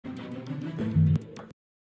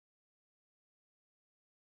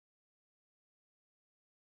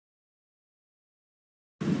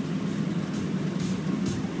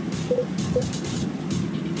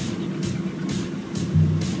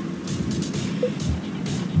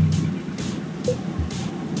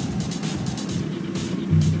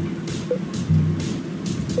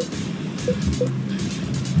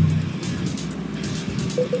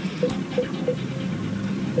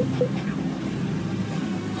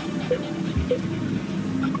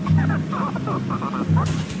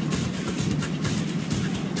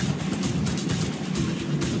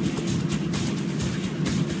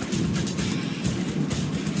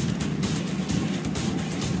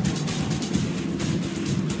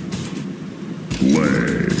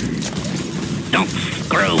Don't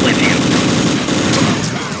screw with him.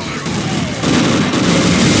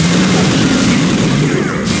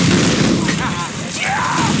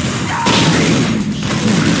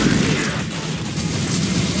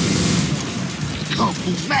 Kung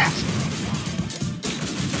Fu Master.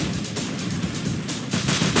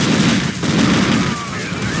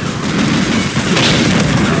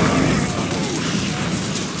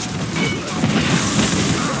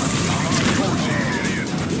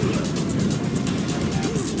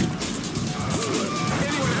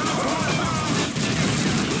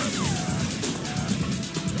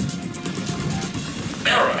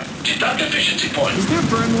 Error. Deduct efficiency point. Is there a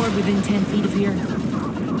burn ward within 10 feet of here?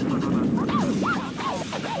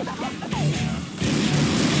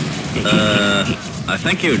 I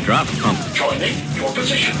think you dropped pump. Joining your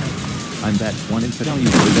position. I'm that one infidel you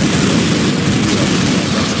were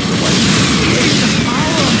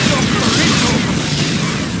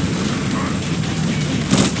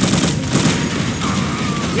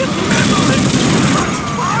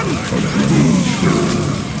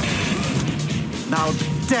Now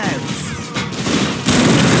dance.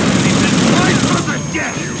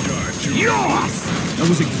 Yours! That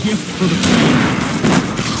was a gift for the family.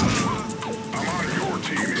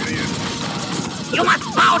 You must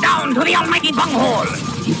bow down to the almighty bunghole.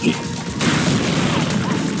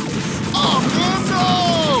 Oh, man,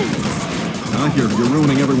 no! Now you're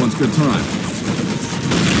ruining everyone's good time.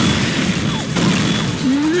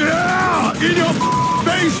 Yeah! In your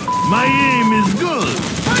face! My aim is good.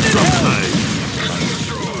 Sometimes.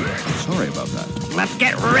 Sorry about that. Let's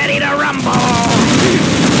get ready to rumble.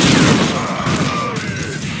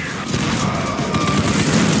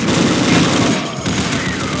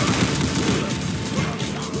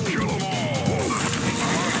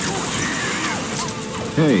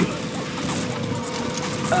 Hey,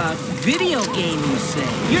 Video game, you say?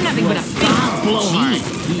 You're nothing but a big blowhard.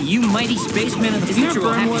 You mighty spaceman of the future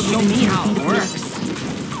will have to show me how it works.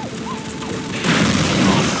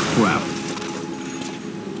 crap.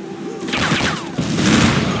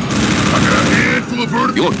 I got a handful of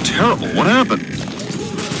vertical. You look terrible. What happened?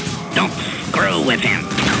 Don't screw with him.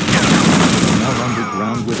 Now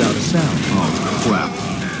underground without a sound. Oh, crap.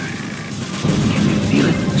 Can you feel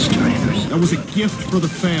it, strangers? That was a gift for the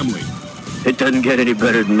family. It doesn't get any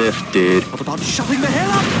better than this, dude. What about shoving the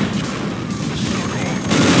hell up?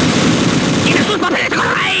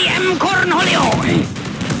 I am Cornholio.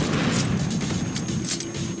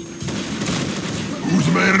 Who's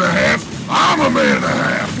a man and a half? I'm a man and a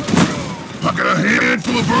half. I got a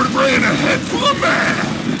handful of vertebrae and a head full of man.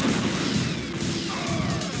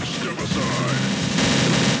 Step aside.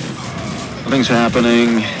 Nothing's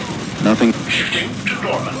happening. Nothing. Shifting to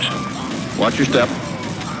dormant. Watch your step.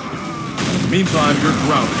 Meantime, you're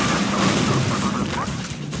grounded.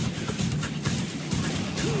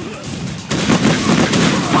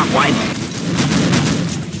 Pop wide.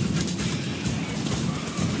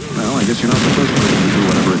 Well, I guess you're not supposed to do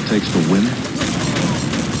whatever it takes to win.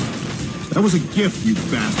 That was a gift, you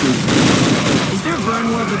bastard. Is there a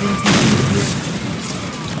burn ward within 10 feet of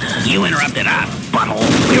here? You interrupted us, butthole.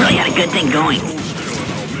 We really had a good thing going.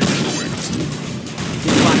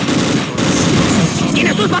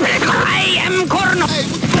 Tiene sus papeles. I am Corno. Hey,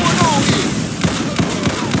 what's going on here?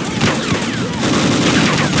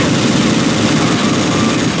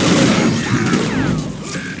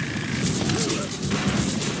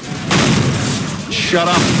 Shut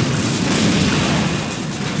up.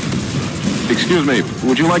 Excuse me,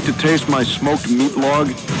 would you like to taste my smoked meat log?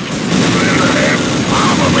 Fear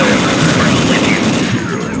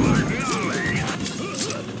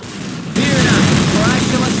not, for I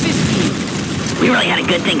shall assist you. We really had a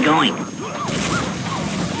good thing going.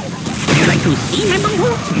 Would you like to see my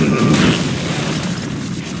bunghole?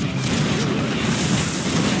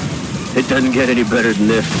 It doesn't get any better than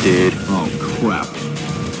this, dude. Oh, crap.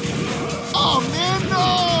 Oh, man,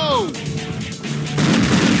 no!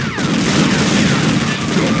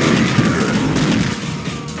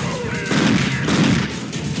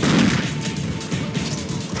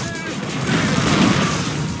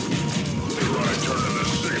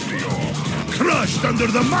 Crushed under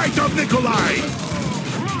under the might of Nikolai!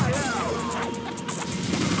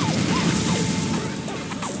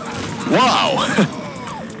 Wow!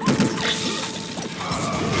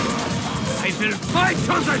 I will fight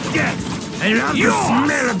to the death! I love the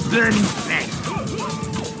smell of burning flesh!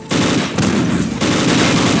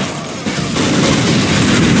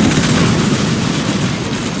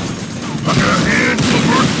 I got a hand to a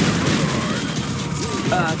bird!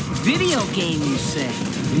 Video game, you say?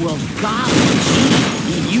 Well, golly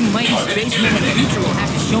gee, you mighty spacemen in the future will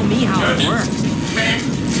have to show me how it works.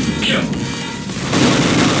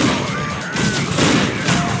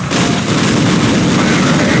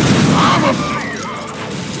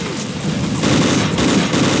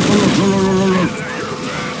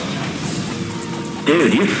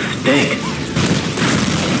 Dude, you stink.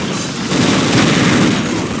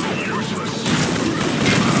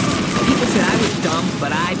 People said I was dumb,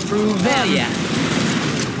 but I proved them. Yeah.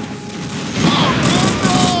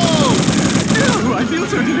 Ew, I feel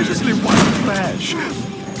so deliciously white trash.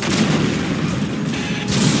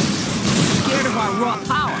 Scared of our raw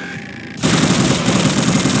power.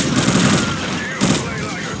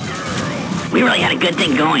 We really had a good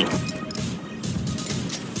thing going.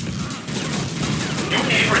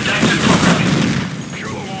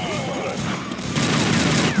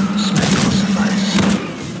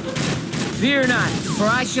 Fear not, for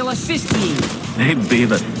I shall assist ye. Hey,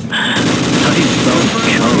 Beavis. How do you spell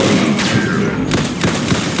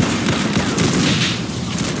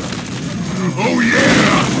Oh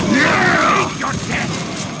yeah! Yeah!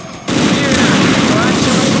 Fear not, for I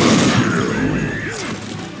shall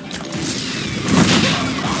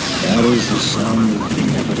That is the sound of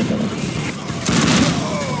inevitability.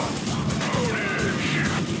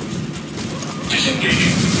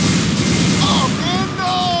 Disengaging. Oh, man,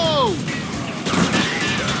 no!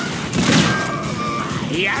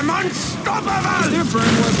 I am unstoppable! Is there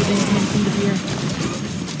burn ward within 10 feet of here?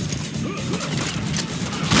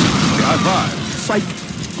 High five. Psych.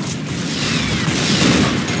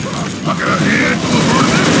 I got a hand to a bird!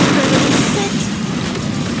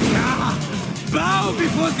 Bow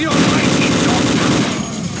before the almighty doctor!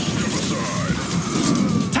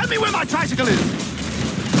 Tell me where my tricycle is!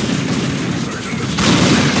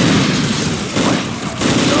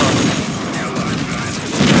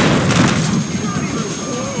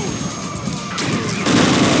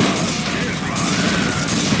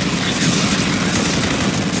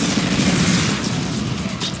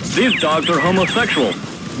 These dogs are homosexual.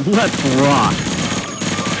 Let's rock.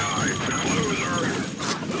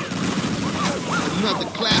 Another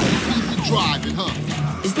classic piece of driving,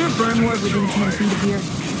 huh? Is there burn ward within 10 feet of here?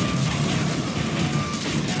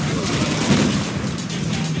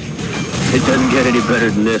 It doesn't get any better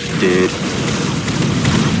than this, dude.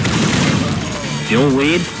 Fuel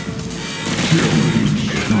weed?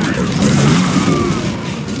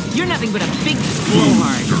 You're nothing but a big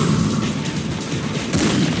blowhard.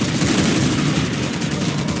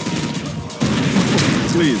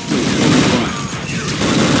 Please, please.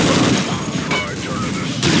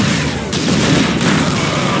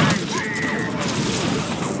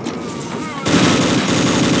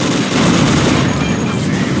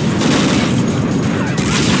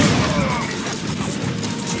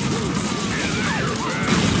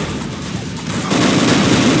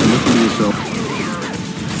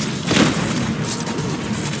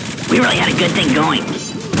 We really had a good thing going.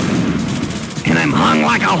 And I'm hung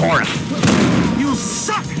like a horse. You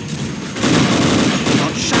suck!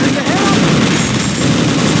 Not shutting the hell up!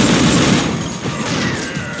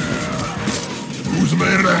 Who's a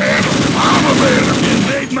man and a half? I'm a man.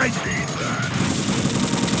 Invade my speed.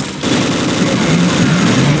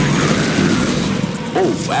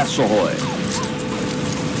 Oh, ass ahoy.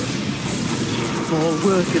 All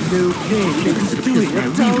work and no pay. It's doing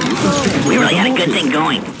a We really had a good thing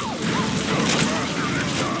going.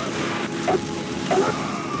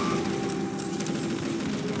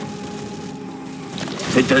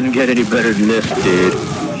 It doesn't get any better than this, dude.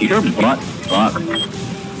 Your butt sucks.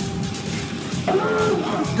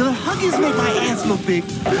 The huggies make my ass look big.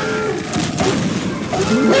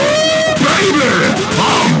 Baby!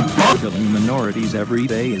 Killing minorities every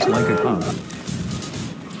day is like a hug. Who's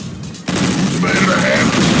a man and a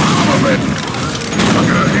half? I'm a man. I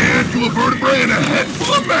got a hand to a vertebrae and a head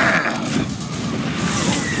full of math.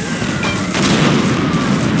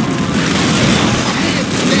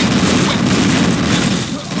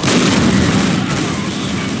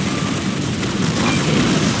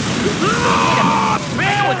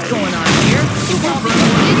 Man, what's going on here? You all been an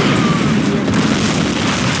idiot.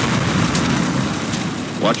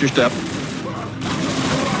 Watch your step.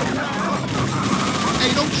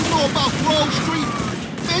 Hey, don't you know about Grove Street?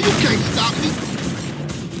 you can't stop me.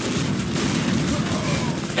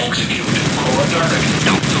 Execute.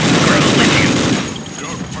 Don't screw with him.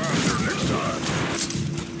 Jump faster next time.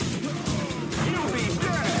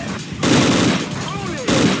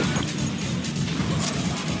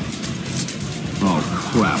 Oh,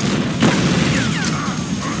 crap.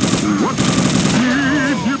 What?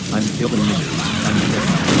 I'm killing you.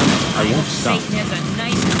 I won't stop. Satan has a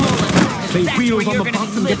nice colon. Say That's wheels where on you're the gonna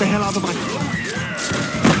bus and live. get the hell out of my...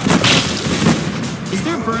 Is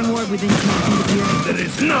there a burn ward within 10 feet of here? There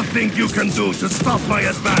is nothing you can do to stop my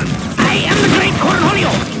advance. I am the great Cornholio.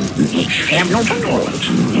 I have no balls.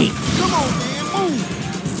 Come on, man.